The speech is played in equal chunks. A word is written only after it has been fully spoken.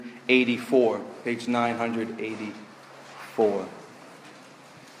984. Page 984.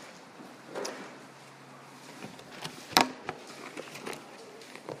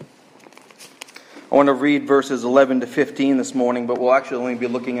 I want to read verses 11 to 15 this morning, but we'll actually only be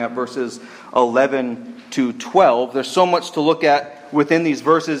looking at verses 11 to 12. There's so much to look at within these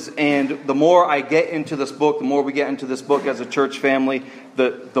verses, and the more I get into this book, the more we get into this book as a church family,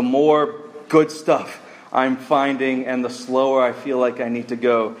 the more good stuff I'm finding, and the slower I feel like I need to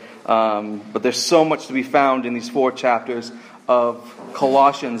go. But there's so much to be found in these 4 chapters of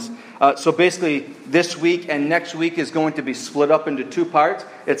Colossians. So basically, this week and next week is going to be split up into 2 parts.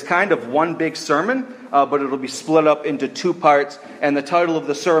 It's kind of one big sermon, but it'll be split up into 2 parts. And the title of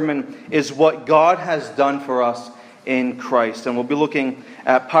the sermon is What God Has Done for Us in Christ. And we'll be looking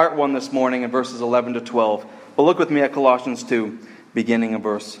at part 1 this morning in verses 11 to 12. But look with me at Colossians 2, beginning in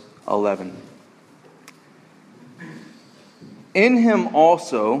verse 11. In him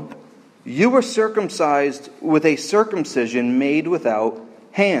also you were circumcised with a circumcision made without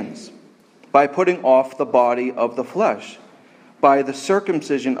hands, by putting off the body of the flesh, by the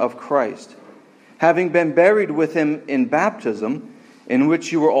circumcision of Christ, having been buried with him in baptism, in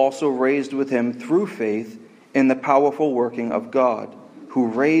which you were also raised with him through faith in the powerful working of God, who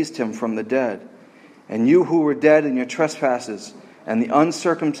raised him from the dead. And you who were dead in your trespasses and the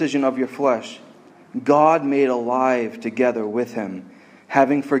uncircumcision of your flesh, God made alive together with him,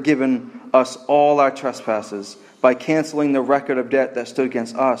 having forgiven us all our trespasses, by canceling the record of debt that stood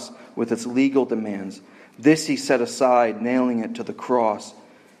against us with its legal demands. This he set aside, nailing it to the cross.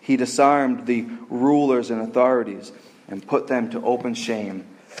 He disarmed the rulers and authorities and put them to open shame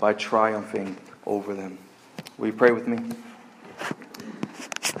by triumphing over them. Will you pray with me?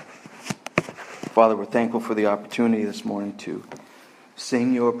 Father, we're thankful for the opportunity this morning to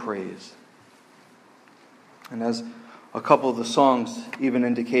sing your praise. And as a couple of the songs even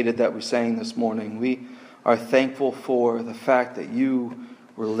indicated that we sang this morning, we are thankful for the fact that you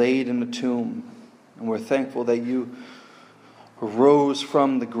were laid in the tomb. And we're thankful that you rose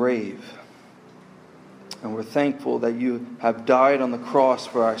from the grave. And we're thankful that you have died on the cross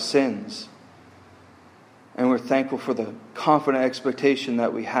for our sins. And we're thankful for the confident expectation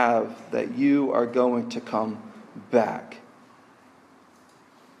that we have that you are going to come back.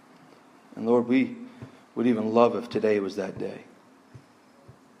 And Lord, we would even love if today was that day.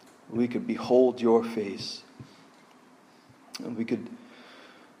 We could behold your face. And we could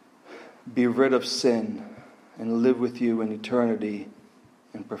be rid of sin and live with you in eternity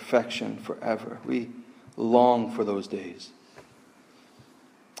and perfection forever. We long for those days.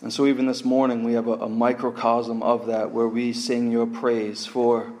 And so even this morning we have a microcosm of that where we sing your praise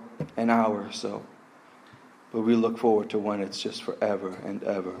for an hour or so. But we look forward to when it's just forever and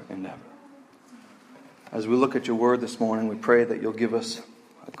ever and ever. As we look at your word this morning, we pray that you'll give us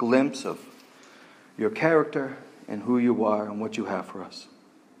a glimpse of your character and who you are and what you have for us.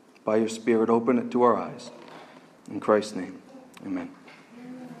 By your Spirit, open it to our eyes. In Christ's name, amen.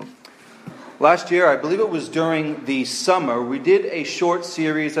 Last year, I believe it was during the summer, we did a short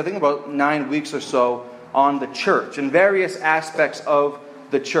series, I think about 9 weeks or so, on the church and various aspects of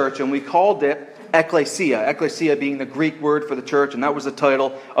the church. And we called it Ecclesia. Ecclesia being the Greek word for the church, and that was the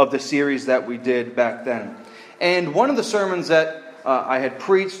title of the series that we did back then. And one of the sermons that I had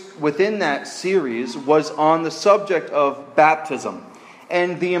preached within that series was on the subject of baptism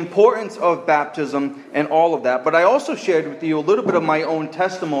and the importance of baptism and all of that. But I also shared with you a little bit of my own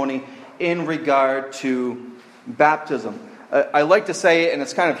testimony in regard to baptism. I like to say, and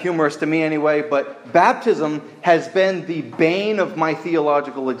it's kind of humorous to me anyway, but baptism has been the bane of my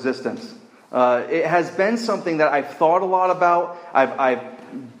theological existence. It has been something that I've thought a lot about. I've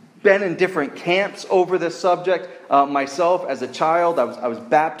been in different camps over this subject. Myself, as a child, I was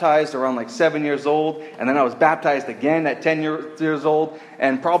baptized around like 7 years old, and then I was baptized again at 10 years old,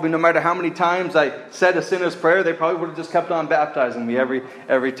 and probably no matter how many times I said a sinner's prayer, they probably would have just kept on baptizing me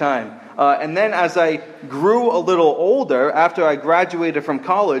every time. And then as I grew a little older, after I graduated from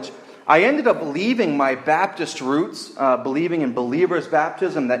college, I ended up leaving my Baptist roots, believing in believer's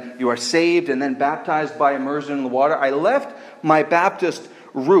baptism, that you are saved and then baptized by immersion in the water. I left my Baptist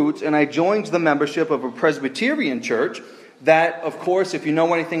roots and I joined the membership of a Presbyterian church that, of course, if you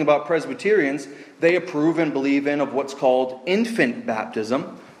know anything about Presbyterians, they approve and believe in of what's called infant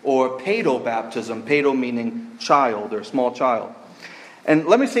baptism or paedo baptism, paedo meaning child or small child. And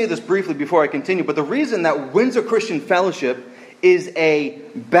let me say this briefly before I continue, but the reason that Windsor Christian Fellowship is a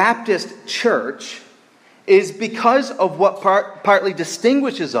Baptist church is because of what partly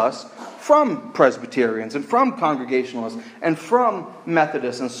distinguishes us from Presbyterians and from Congregationalists and from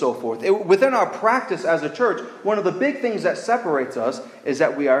Methodists and so forth. Within our practice as a church, one of the big things that separates us is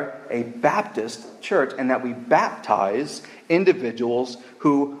that we are a Baptist church and that we baptize individuals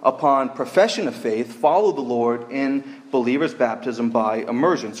who, upon profession of faith, follow the Lord in believers' baptism by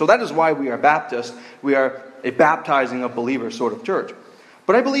immersion. So that is why we are Baptist. We are a baptizing of believers sort of church.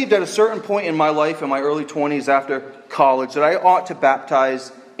 But I believed at a certain point in my life, in my early 20s after college, that I ought to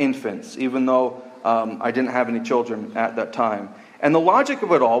baptize infants, even though I didn't have any children at that time. And the logic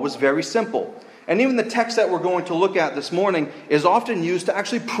of it all was very simple. And even the text that we're going to look at this morning is often used to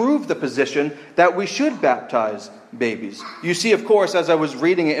actually prove the position that we should baptize babies. You see, of course, as I was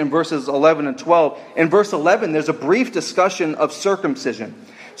reading it in verses 11 and 12, in verse 11 there's a brief discussion of circumcision.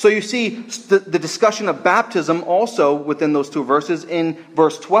 So you see the discussion of baptism also within those two verses in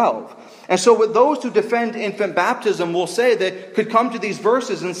verse 12. And so with those who defend infant baptism will say, they could come to these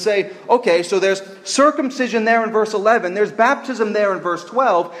verses and say, okay, so there's circumcision there in verse 11, there's baptism there in verse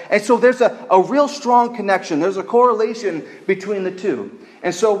 12, and so there's a real strong connection, there's a correlation between the two.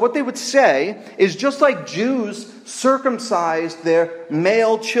 And so what they would say is, just like Jews circumcised their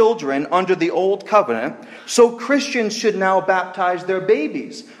male children under the old covenant, so Christians should now baptize their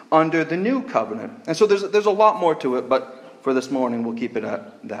babies under the new covenant. And so there's a lot more to it, but for this morning we'll keep it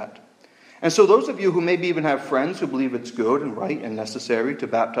at that. And so those of you who maybe even have friends who believe it's good and right and necessary to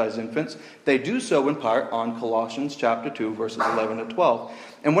baptize infants, they do so in part on Colossians chapter 2, verses 11 to 12.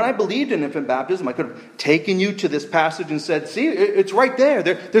 And when I believed in infant baptism, I could have taken you to this passage and said, see, it's right there.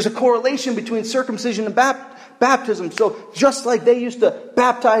 There's a correlation between circumcision and baptism. So just like they used to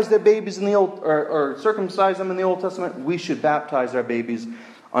baptize their babies in the old, or circumcise them in the Old Testament, we should baptize our babies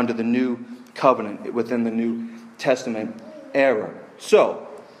under the new covenant within the New Testament era.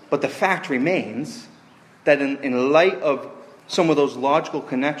 But the fact remains that in light of some of those logical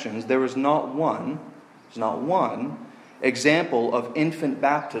connections, there is not one example of infant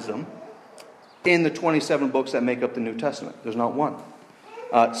baptism in the 27 books that make up the New Testament. There's not one.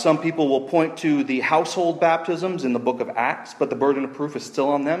 Some people will point to the household baptisms in the book of Acts, but the burden of proof is still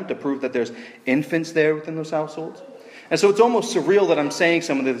on them to prove that there's infants there within those households. And so it's almost surreal that I'm saying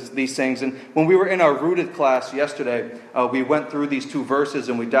some of these things. And when we were in our rooted class yesterday, we went through these two verses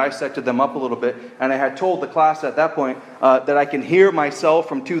and we dissected them up a little bit. And I had told the class at that point that I can hear myself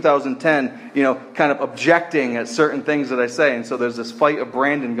from 2010, kind of objecting at certain things that I say. And so there's this fight of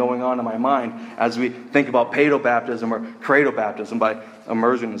Brandon going on in my mind as we think about paedobaptism or cradle-baptism by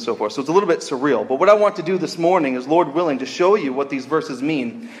immersion and so forth. So it's a little bit surreal. But what I want to do this morning is, Lord willing, to show you what these verses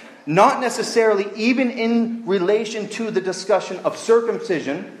mean. Not necessarily even in relation to the discussion of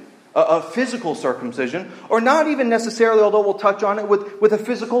circumcision, of physical circumcision, or not even necessarily, although we'll touch on it, with a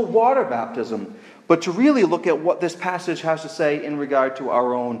physical water baptism, but to really look at what this passage has to say in regard to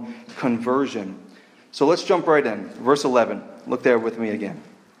our own conversion. So let's jump right in. Verse 11. Look there with me again.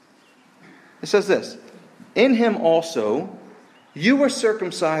 It says this: "In him also you were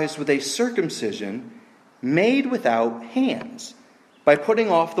circumcised with a circumcision made without hands, by putting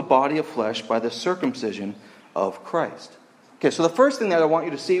off the body of flesh by the circumcision of Christ." Okay, so the first thing that I want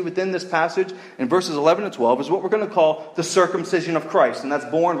you to see within this passage in verses 11 and 12 is what we're going to call the circumcision of Christ. And that's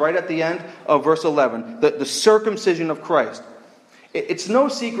born right at the end of verse 11, the circumcision of Christ. It's no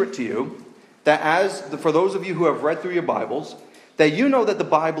secret to you that for those of you who have read through your Bibles, that you know that the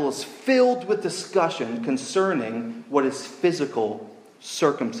Bible is filled with discussion concerning what is physical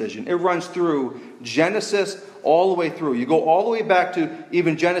circumcision. It runs through Genesis all the way through. You go all the way back to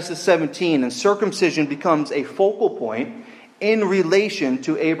even Genesis 17, and circumcision becomes a focal point in relation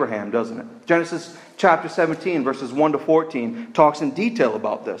to Abraham, doesn't it? Genesis chapter 17, verses 1 to 14, talks in detail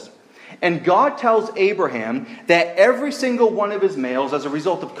about this. And God tells Abraham that every single one of his males, as a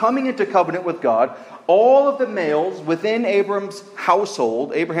result of coming into covenant with God, all of the males within Abraham's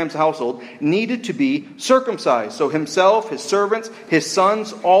household, needed to be circumcised. So himself, his servants, his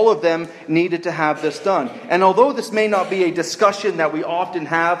sons, all of them needed to have this done. And although this may not be a discussion that we often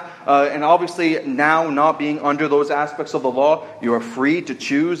have, and obviously now not being under those aspects of the law, you are free to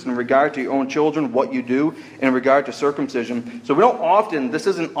choose in regard to your own children what you do in regard to circumcision. So this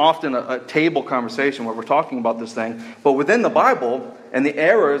isn't often a table conversation where we're talking about this thing, but within the Bible and the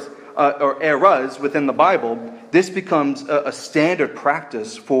eras within the Bible, this becomes a standard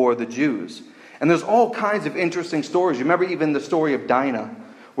practice for the Jews. And there's all kinds of interesting stories. You remember even the story of Dinah,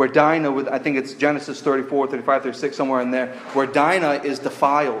 where Dinah, I think it's Genesis 34, 35, 36, somewhere in there, where Dinah is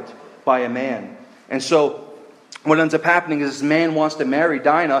defiled by a man. And so what ends up happening is this man wants to marry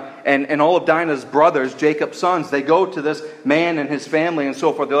Dinah, and all of Dinah's brothers, Jacob's sons, they go to this man and his family and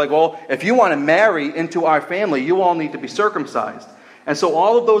so forth. They're like, well, if you want to marry into our family, you all need to be circumcised. And so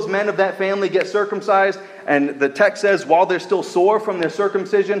all of those men of that family get circumcised, and the text says while they're still sore from their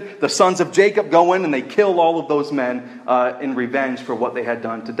circumcision, the sons of Jacob go in and they kill all of those men in revenge for what they had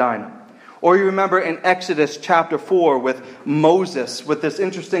done to Dinah. Or you remember in Exodus chapter 4 with Moses, with this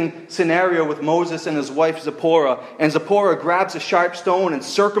interesting scenario with Moses and his wife Zipporah. And Zipporah grabs a sharp stone and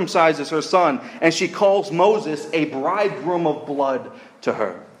circumcises her son. And she calls Moses a bridegroom of blood to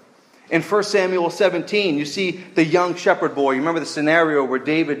her. In 1 Samuel 17, you see the young shepherd boy. You remember the scenario where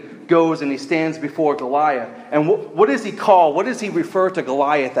David goes and he stands before Goliath. And what does he call? What does he refer to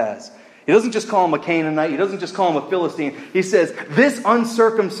Goliath as? He doesn't just call him a Canaanite. He doesn't just call him a Philistine. He says, this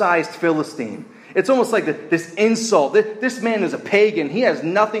uncircumcised Philistine. It's almost like this insult. This man is a pagan. He has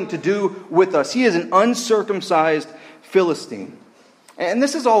nothing to do with us. He is an uncircumcised Philistine. And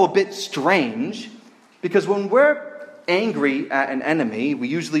this is all a bit strange because when we're angry at an enemy, we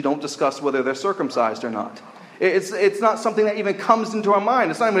usually don't discuss whether they're circumcised or not. It's not something that even comes into our mind.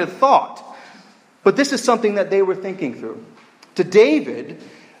 It's not even a thought. But this is something that they were thinking through. To David,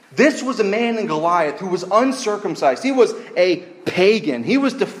 this was a man in Goliath who was uncircumcised. He was a pagan. He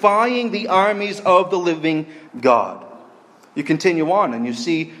was defying the armies of the living God. You continue on and you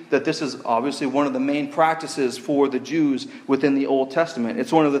see that this is obviously one of the main practices for the Jews within the Old Testament.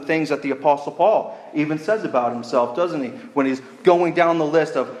 It's one of the things that the Apostle Paul even says about himself, doesn't he? When he's going down the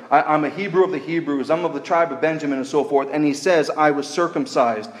list of, I'm a Hebrew of the Hebrews, I'm of the tribe of Benjamin and so forth. And he says, I was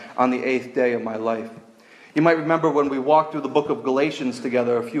circumcised on the 8th day of my life. You might remember when we walked through the book of Galatians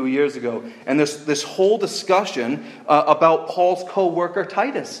together a few years ago. And this whole discussion about Paul's co-worker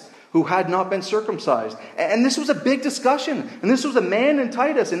Titus, who had not been circumcised. And this was a big discussion. And this was a man in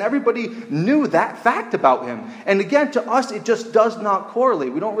Titus. And everybody knew that fact about him. And again, to us, it just does not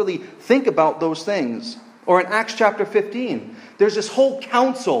correlate. We don't really think about those things. Or in Acts chapter 15, there's this whole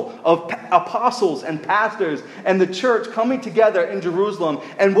council of apostles and pastors and the church coming together in Jerusalem.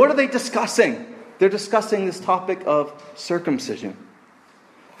 And what are they discussing? They're discussing this topic of circumcision.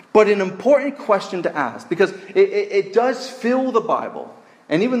 But an important question to ask, because it does fill the Bible.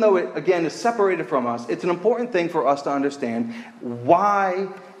 And even though it, again, is separated from us, it's an important thing for us to understand why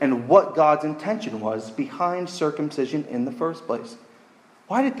and what God's intention was behind circumcision in the first place.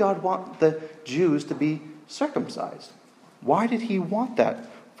 Why did God want the Jews to be circumcised? Why did he want that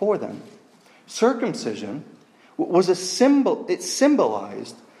for them? Circumcision was a symbol. It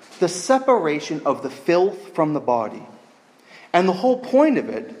symbolized the separation of the filth from the body. And the whole point of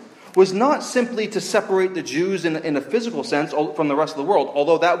it was not simply to separate the Jews in a physical sense from the rest of the world,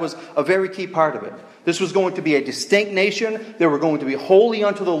 although that was a very key part of it. This was going to be a distinct nation. They were going to be holy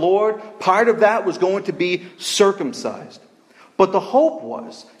unto the Lord. Part of that was going to be circumcised. But the hope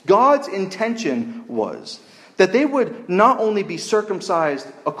was, God's intention was, that they would not only be circumcised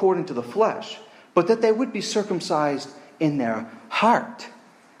according to the flesh, but that they would be circumcised in their heart.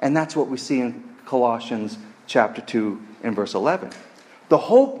 And that's what we see in Colossians chapter 2 and verse 11. The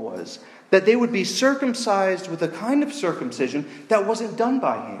hope was that they would be circumcised with a kind of circumcision that wasn't done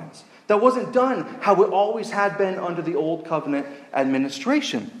by hands. That wasn't done how it always had been under the old covenant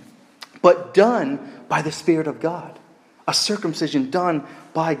administration. But done by the Spirit of God. A circumcision done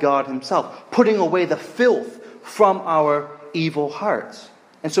by God himself. Putting away the filth from our evil hearts.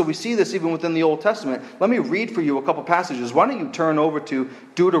 And so we see this even within the Old Testament. Let me read for you a couple passages. Why don't you turn over to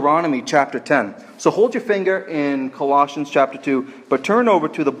Deuteronomy chapter 10. So hold your finger in Colossians chapter 2, but turn over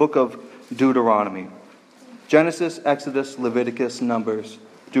to the book of Deuteronomy. Genesis, Exodus, Leviticus, Numbers,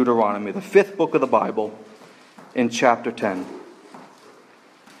 Deuteronomy. The 5th book of the Bible in chapter 10.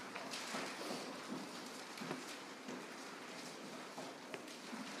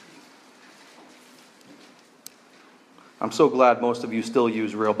 I'm so glad most of you still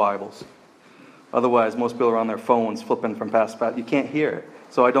use real Bibles. Otherwise, most people are on their phones flipping from past to past. You can't hear it.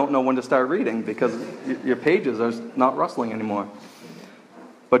 So I don't know when to start reading because your pages are not rustling anymore.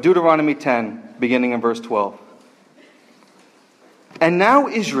 But Deuteronomy 10, beginning in verse 12. And now,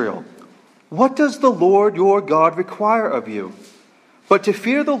 Israel, what does the Lord your God require of you? But to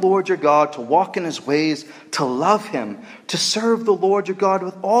fear the Lord your God, to walk in his ways, to love him, to serve the Lord your God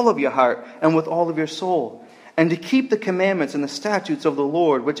with all of your heart and with all of your soul, and to keep the commandments and the statutes of the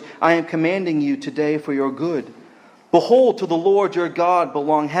Lord, which I am commanding you today for your good. Behold, to the Lord your God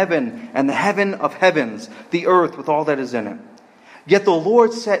belong heaven and the heaven of heavens, the earth with all that is in it. Yet the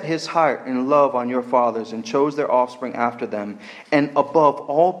Lord set his heart in love on your fathers and chose their offspring after them, and above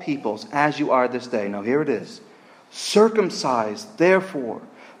all peoples, as you are this day. Now here it is. Circumcise, therefore,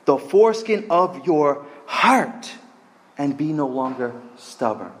 the foreskin of your heart, and be no longer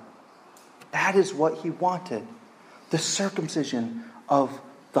stubborn. That is what he wanted. The circumcision of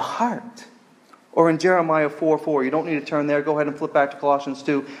the heart. Or in Jeremiah 4:4, you don't need to turn there, go ahead and flip back to Colossians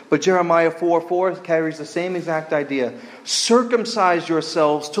 2. But Jeremiah 4:4 carries the same exact idea. Circumcise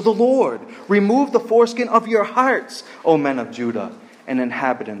yourselves to the Lord. Remove the foreskin of your hearts, O men of Judah and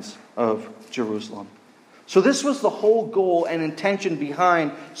inhabitants of Jerusalem. So this was the whole goal and intention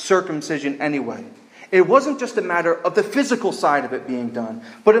behind circumcision anyway. It wasn't just a matter of the physical side of it being done,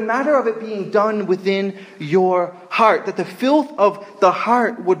 but a matter of it being done within your heart, that the filth of the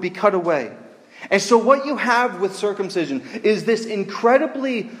heart would be cut away. And so what you have with circumcision is this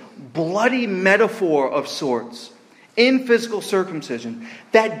incredibly bloody metaphor of sorts in physical circumcision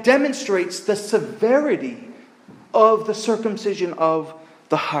that demonstrates the severity of the circumcision of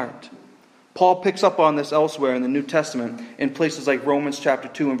the heart. Paul picks up on this elsewhere in the New Testament in places like Romans chapter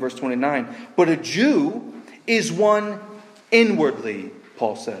 2 and verse 29. But a Jew is one inwardly,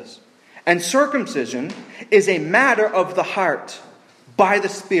 Paul says. And circumcision is a matter of the heart, by the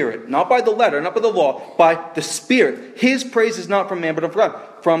Spirit, not by the letter, not by the law, by the Spirit. His praise is not from man, but of God,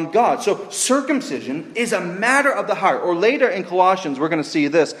 from God. So circumcision is a matter of the heart. Or later in Colossians, we're going to see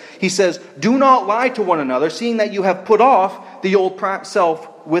this. He says, do not lie to one another, seeing that you have put off the old self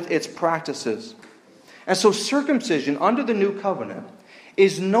with its practices. And so circumcision under the new covenant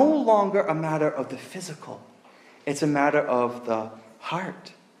is no longer a matter of the physical. It's a matter of the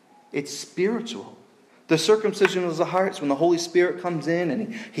heart. It's spiritual. The circumcision of the heart is when the Holy Spirit comes in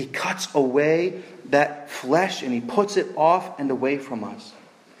and He cuts away that flesh and He puts it off and away from us.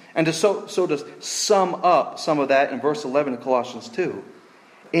 And to sum up some of that in verse 11 of Colossians 2.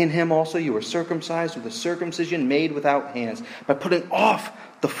 In Him also you were circumcised with a circumcision made without hands, by putting off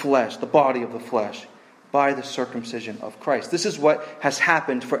the flesh, the body of the flesh, by the circumcision of Christ. This is what has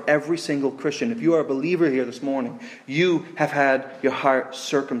happened for every single Christian. If you are a believer here this morning, you have had your heart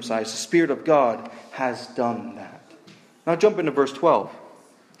circumcised. The Spirit of God has done that. Now jump into verse 12.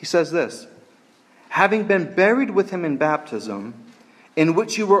 He says this, having been buried with Him in baptism, in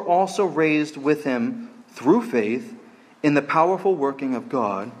which you were also raised with Him through faith in the powerful working of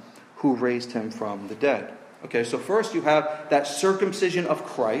God who raised Him from the dead. Okay, so first you have that circumcision of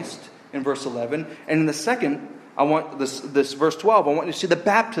Christ in verse 11. And in the second, I want this verse 12, I want you to see the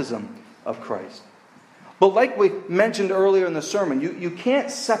baptism of Christ. But like we mentioned earlier in the sermon, you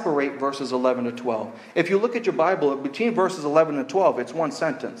can't separate verses 11 to 12. If you look at your Bible, between verses 11 and 12, it's one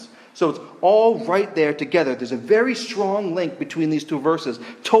sentence. So it's all right there together. There's a very strong link between these two verses,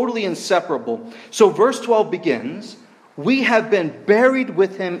 totally inseparable. So verse 12 begins, we have been buried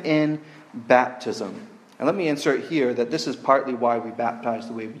with Him in baptism. And let me insert here that this is partly why we baptize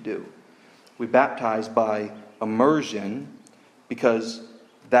the way we do. We baptize by immersion because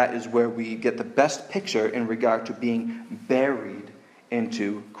that is where we get the best picture in regard to being buried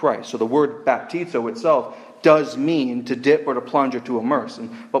into Christ. So the word baptizo itself does mean to dip or to plunge or to immerse.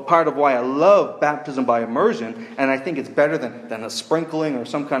 But part of why I love baptism by immersion, and I think it's better than a sprinkling or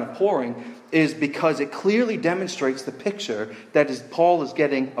some kind of pouring, is because it clearly demonstrates the picture that Paul is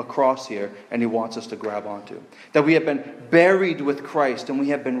getting across here and he wants us to grab onto. That we have been buried with Christ and we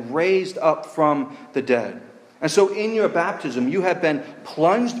have been raised up from the dead. And so in your baptism, you have been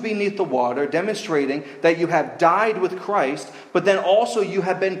plunged beneath the water, demonstrating that you have died with Christ, but then also you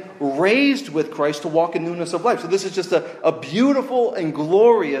have been raised with Christ to walk in newness of life. So this is just a beautiful and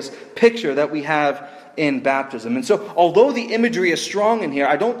glorious picture that we have in baptism. And so although the imagery is strong in here,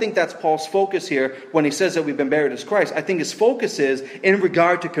 I don't think that's Paul's focus here when he says that we've been buried as Christ. I think his focus is in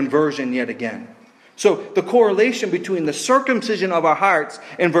regard to conversion yet again. So the correlation between the circumcision of our hearts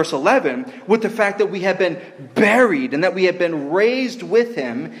in verse 11 with the fact that we have been buried and that we have been raised with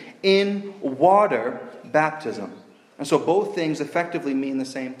Him in water baptism. And so both things effectively mean the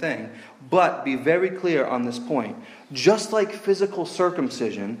same thing. But be very clear on this point. Just like physical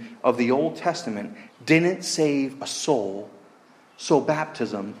circumcision of the Old Testament didn't save a soul, so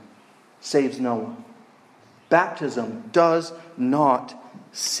baptism saves no one. Baptism does not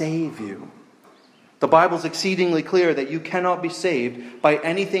save you. The Bible is exceedingly clear that you cannot be saved by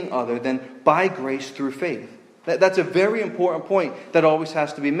anything other than by grace through faith. That's a very important point that always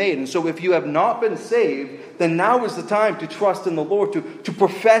has to be made. And so if you have not been saved, then now is the time to trust in the Lord, to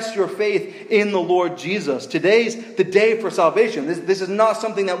profess your faith in the Lord Jesus. Today's the day for salvation. This is not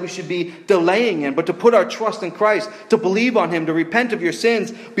something that we should be delaying in, but to put our trust in Christ, to believe on Him, to repent of your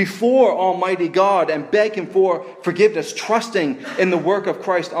sins before Almighty God and beg Him for forgiveness, trusting in the work of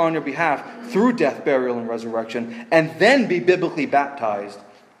Christ on your behalf through death, burial, and resurrection, and then be biblically baptized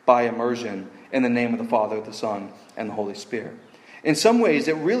by immersion in the name of the Father, the Son, and the Holy Spirit. In some ways,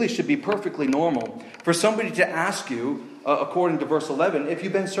 it really should be perfectly normal for somebody to ask you, according to verse 11, if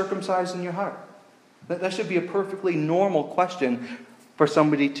you've been circumcised in your heart. That should be a perfectly normal question for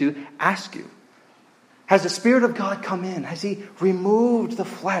somebody to ask you. Has the Spirit of God come in? Has He removed the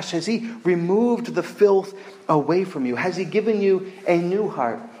flesh? Has He removed the filth away from you? Has He given you a new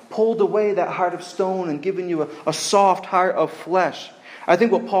heart? Pulled away that heart of stone and given you a soft heart of flesh? I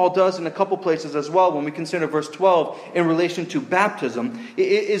think what Paul does in a couple places as well, when we consider verse 12 in relation to baptism,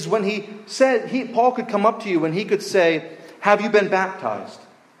 is when he said, Paul could come up to you and he could say, have you been baptized?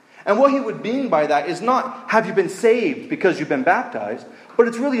 And what he would mean by that is not, have you been saved because you've been baptized, but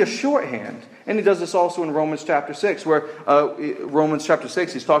it's really a shorthand. And he does this also in Romans chapter 6, where Romans chapter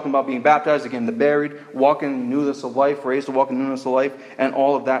 6, he's talking about being baptized, again, the buried, walking in newness of life, raised to walk in newness of life, and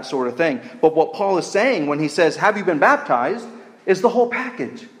all of that sort of thing. But what Paul is saying when he says, have you been baptized, is the whole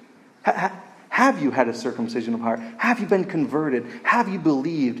package. Have you had a circumcision of heart? Have you been converted? Have you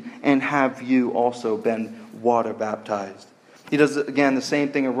believed? And have you also been water baptized? He does, again, the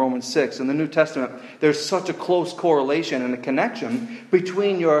same thing in Romans 6. In the New Testament, there's such a close correlation and a connection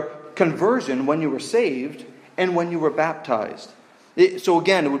between your conversion when you were saved and when you were baptized. So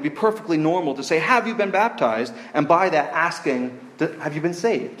again, it would be perfectly normal to say, have you been baptized? And by that asking, have you been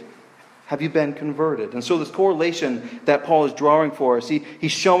saved? Have you been converted? And so this correlation that Paul is drawing for us,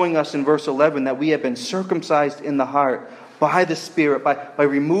 he's showing us in verse 11 that we have been circumcised in the heart by the Spirit, by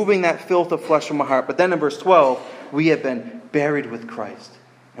removing that filth of flesh from our heart. But then in verse 12, we have been buried with Christ.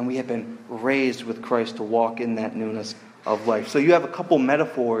 And we have been raised with Christ to walk in that newness of life. So you have a couple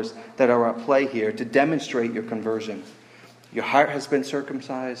metaphors that are at play here to demonstrate your conversion. Your heart has been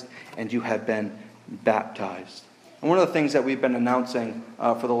circumcised and you have been baptized. And one of the things that we've been announcing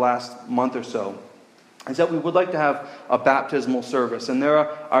for the last month or so is that we would like to have a baptismal service. And there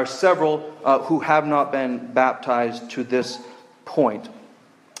are several who have not been baptized to this point.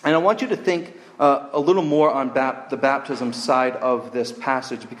 And I want you to think a little more on the baptism side of this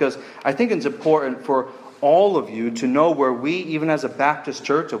passage, because I think it's important for all of you to know where we, even as a Baptist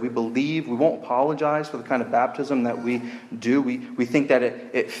church, that we believe, we won't apologize for the kind of baptism that we do. We think that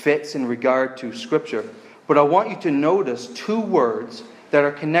it fits in regard to Scripture. But I want you to notice two words that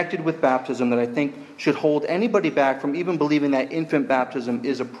are connected with baptism that I think should hold anybody back from even believing that infant baptism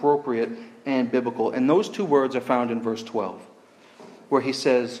is appropriate and biblical. And those two words are found in verse 12, where he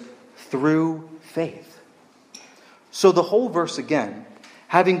says, through faith. So the whole verse again,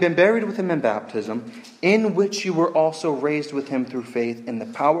 having been buried with him in baptism, in which you were also raised with him through faith in the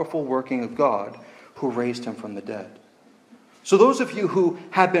powerful working of God who raised him from the dead. So those of you who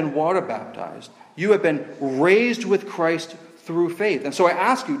have been water baptized, you have been raised with Christ through faith. And so I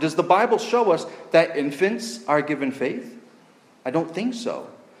ask you, does the Bible show us that infants are given faith? I don't think so.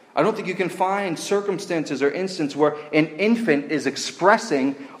 I don't think you can find circumstances or instances where an infant is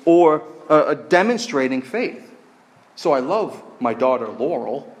expressing or demonstrating faith. So I love my daughter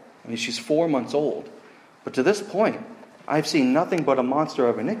Laurel. I mean, she's 4 months old. But to this point, I've seen nothing but a monster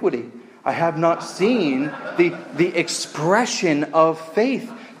of iniquity. I have not seen the expression of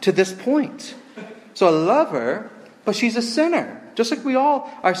faith to this point. So I love her, but she's a sinner, just like we all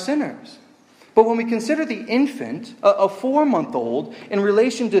are sinners. But when we consider the infant, a 4-month-old, in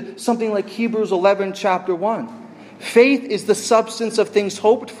relation to something like Hebrews 11, chapter 1, faith is the substance of things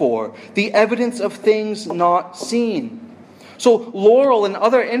hoped for, the evidence of things not seen. So Laurel and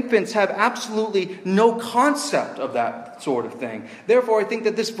other infants have absolutely no concept of that sort of thing. Therefore, I think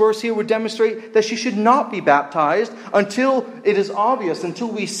that this verse here would demonstrate that she should not be baptized until it is obvious, until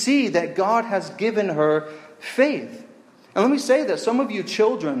we see that God has given her faith. And let me say that some of you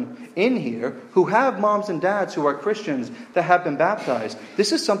children in here who have moms and dads who are Christians that have been baptized,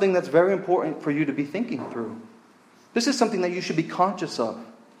 this is something that's very important for you to be thinking through. This is something that you should be conscious of.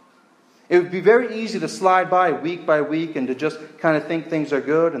 It would be very easy to slide by week and to just kind of think things are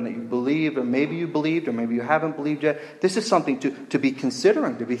good and that you believe, or maybe you believed, or maybe you haven't believed yet. This is something to be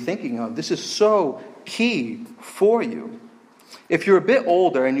considering, to be thinking of. This is so key for you. If you're a bit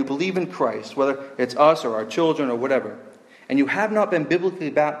older and you believe in Christ, whether it's us or our children or whatever, and you have not been biblically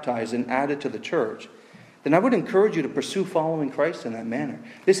baptized and added to the church, then I would encourage you to pursue following Christ in that manner.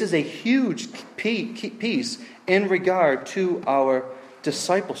 This is a huge piece in regard to our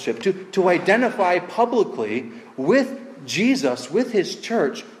discipleship, to identify publicly with Jesus, with his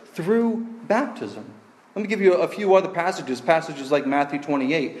church, through baptism. Let me give you a few other passages like Matthew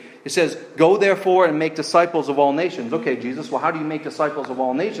 28. It says, go therefore and make disciples of all nations. Okay, Jesus, well, how do you make disciples of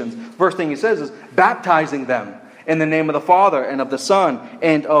all nations? First thing he says is baptizing them in the name of the Father and of the Son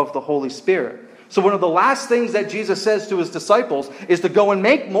and of the Holy Spirit. So one of the last things that Jesus says to his disciples is to go and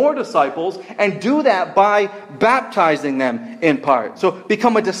make more disciples, and do that by baptizing them in part. So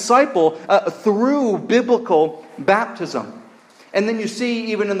become a disciple through biblical baptism. And then you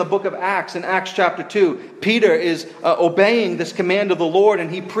see even in the book of Acts, in Acts chapter 2, Peter is obeying this command of the Lord, and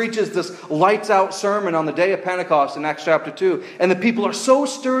he preaches this lights out sermon on the day of Pentecost in Acts chapter 2. And the people are so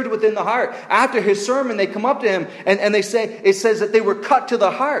stirred within the heart. After his sermon, they come up to him and they say, it says that they were cut to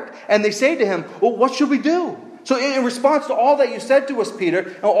the heart. And they say to him, well, what should we do? So in response to all that you said to us, Peter,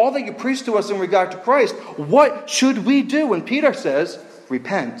 and all that you preached to us in regard to Christ, what should we do? And Peter says,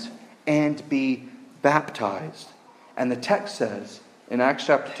 repent and be baptized. And the text says, in Acts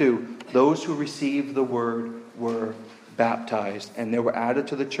chapter 2, those who received the word were baptized. And there were added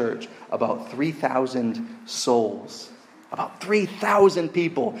to the church about 3,000 souls. About 3,000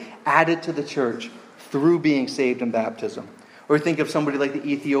 people added to the church through being saved in baptism. Or think of somebody like the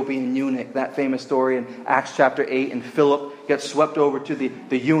Ethiopian eunuch, that famous story in Acts chapter 8, and Philip gets swept over to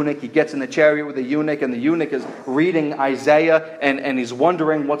the eunuch. He gets in the chariot with the eunuch, and the eunuch is reading Isaiah, and he's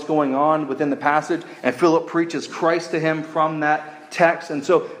wondering what's going on within the passage. And Philip preaches Christ to him from that text. And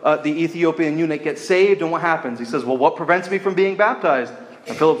so the Ethiopian eunuch gets saved, and what happens? He says, well, what prevents me from being baptized?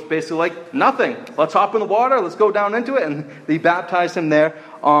 And Philip's basically like, nothing. Let's hop in the water, let's go down into it. And they baptized him there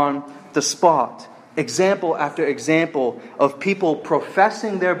on the spot. Example after example of people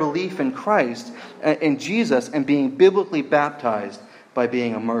professing their belief in Christ, in Jesus, and being biblically baptized by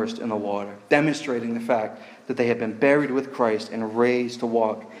being immersed in the water, demonstrating the fact that they had been buried with Christ and raised to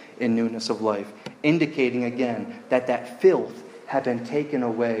walk in newness of life, indicating again that filth had been taken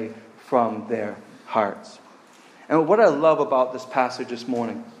away from their hearts. And what I love about this passage this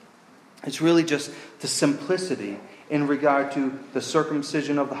morning, it's really just the simplicity in regard to the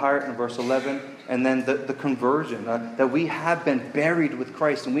circumcision of the heart in verse 11, and then the conversion, that we have been buried with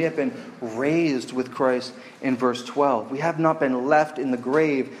Christ and we have been raised with Christ in verse 12. We have not been left in the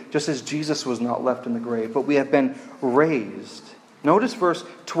grave, just as Jesus was not left in the grave, but we have been raised. Notice verse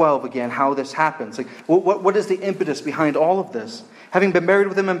 12 again, how this happens. Like, what is the impetus behind all of this? Having been buried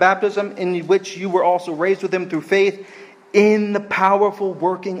with him in baptism, in which you were also raised with him through faith in the powerful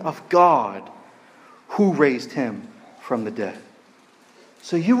working of God, who raised him from the dead.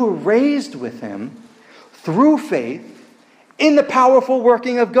 So you were raised with him through faith in the powerful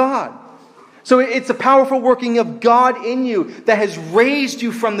working of God. So it's the powerful working of God in you that has raised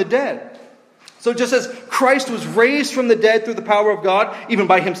you from the dead. So just as Christ was raised from the dead through the power of God, even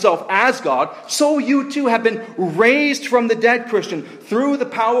by himself as God, so you too have been raised from the dead, Christian, through the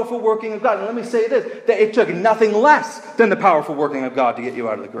powerful working of God. And let me say this, that it took nothing less than the powerful working of God to get you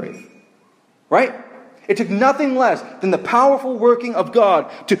out of the grave. Right? It took nothing less than the powerful working of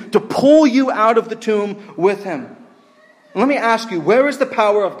God to pull you out of the tomb with him. And let me ask you, where is the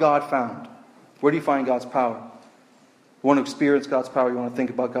power of God found? Where do you find God's power? You want to experience God's power, you want to think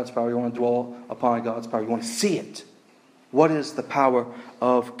about God's power, you want to dwell upon God's power, you want to see it. What is the power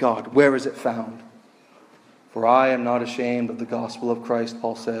of God? Where is it found? For I am not ashamed of the gospel of Christ,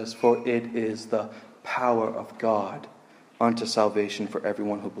 Paul says, for it is the power of God unto salvation for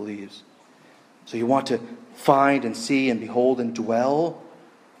everyone who believes. So you want to find and see and behold and dwell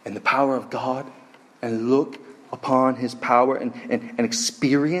in the power of God and look upon his power and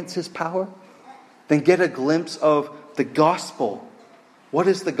experience his power? Then get a glimpse of the gospel. What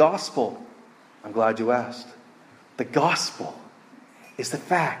is the gospel? I'm glad you asked. The gospel is the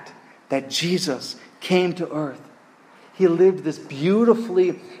fact that Jesus came to earth. He lived this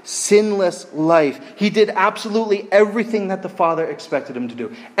beautifully sinless life. He did absolutely everything that the Father expected him to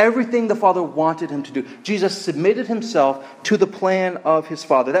do. Everything the Father wanted him to do. Jesus submitted himself to the plan of his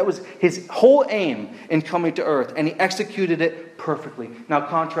Father. That was his whole aim in coming to earth, and he executed it perfectly. Now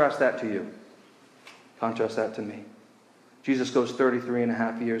contrast that to you. Contrast that to me. Jesus goes 33 and a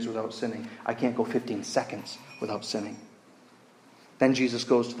half years without sinning. I can't go 15 seconds without sinning. Then Jesus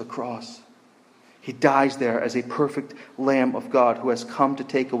goes to the cross. He dies there as a perfect Lamb of God who has come to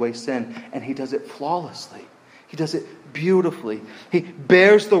take away sin. And he does it flawlessly. He does it beautifully. He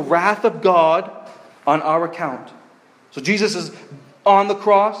bears the wrath of God on our account. So Jesus is on the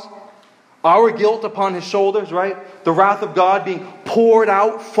cross. Our guilt upon his shoulders, right? The wrath of God being poured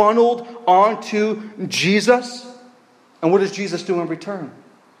out, funneled onto Jesus. And what does Jesus do in return?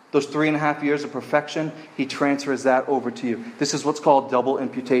 Those 3.5 years of perfection, he transfers that over to you. This is what's called double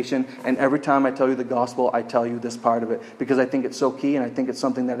imputation. And every time I tell you the gospel, I tell you this part of it. Because I think it's so key, and I think it's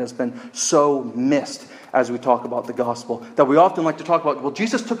something that has been so missed as we talk about the gospel. That we often like to talk about, well,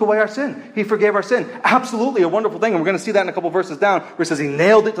 Jesus took away our sin. He forgave our sin. Absolutely a wonderful thing. And we're going to see that in a couple verses down, where it says he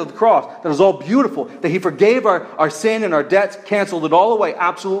nailed it to the cross. That is all beautiful. That he forgave our sin and our debts, canceled it all away.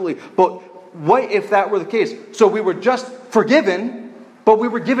 Absolutely. But what if that were the case? So we were just forgiven, but we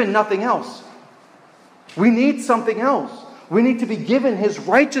were given nothing else. We need something else. We need to be given his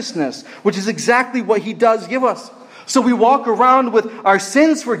righteousness, which is exactly what he does give us. So we walk around with our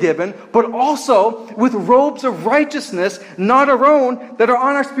sins forgiven, but also with robes of righteousness, not our own, that are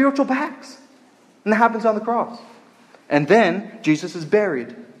on our spiritual backs. And that happens on the cross. And then Jesus is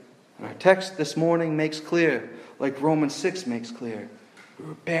buried. And our text this morning makes clear, like Romans 6 makes clear, we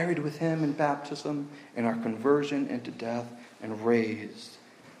were buried with him in baptism, in our conversion into death, and raised.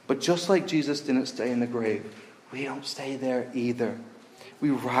 But just like Jesus didn't stay in the grave, we don't stay there either. We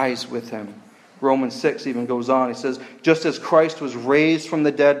rise with him. Romans 6 even goes on. He says, just as Christ was raised from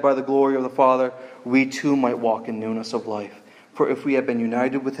the dead by the glory of the Father, we too might walk in newness of life. For if we have been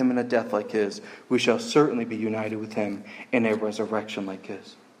united with him in a death like his, we shall certainly be united with him in a resurrection like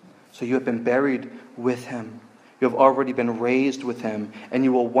his. So you have been buried with him. You have already been raised with him. And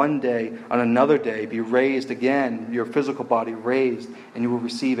you will one day, on another day, be raised again, your physical body raised, and you will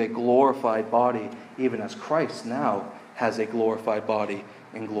receive a glorified body, even as Christ now has a glorified body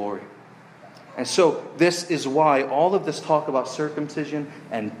in glory. And so this is why all of this talk about circumcision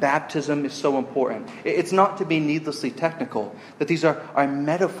and baptism is so important. It's not to be needlessly technical, that these are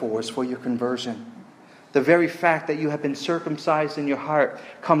metaphors for your conversion. The very fact that you have been circumcised in your heart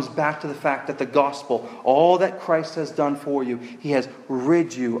comes back to the fact that the gospel, all that Christ has done for you, he has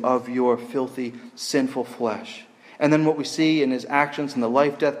rid you of your filthy, sinful flesh. And then what we see in his actions in the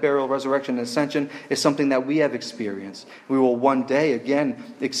life, death, burial, resurrection, and ascension is something that we have experienced. We will one day again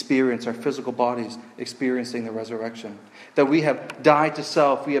experience our physical bodies experiencing the resurrection. That we have died to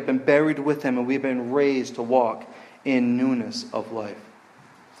self, we have been buried with him, and we have been raised to walk in newness of life.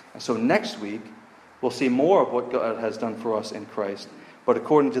 And so next week, we'll see more of what God has done for us in Christ. But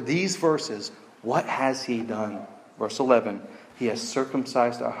according to these verses, what has he done? Verse 11, he has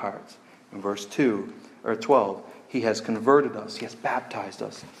circumcised our hearts. In verse 12, he has converted us. He has baptized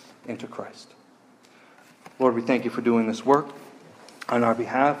us into Christ. Lord, we thank you for doing this work on our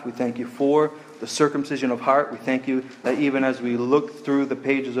behalf. We thank you for the circumcision of heart. We thank you that even as we look through the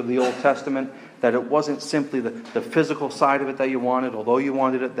pages of the Old Testament, that it wasn't simply the physical side of it that you wanted, although you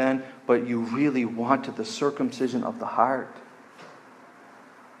wanted it then, but you really wanted the circumcision of the heart.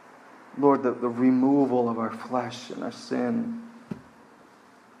 Lord, the removal of our flesh and our sin.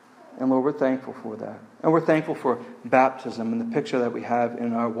 And Lord, we're thankful for that. And we're thankful for baptism and the picture that we have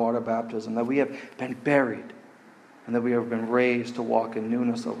in our water baptism, that we have been buried and that we have been raised to walk in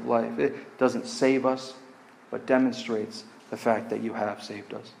newness of life. It doesn't save us, but demonstrates the fact that you have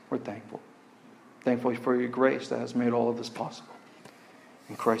saved us. We're thankful. Thankful for your grace that has made all of this possible.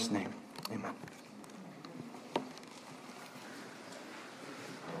 In Christ's name, amen.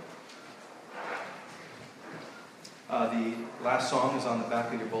 The last song is on the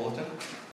back of your bulletin.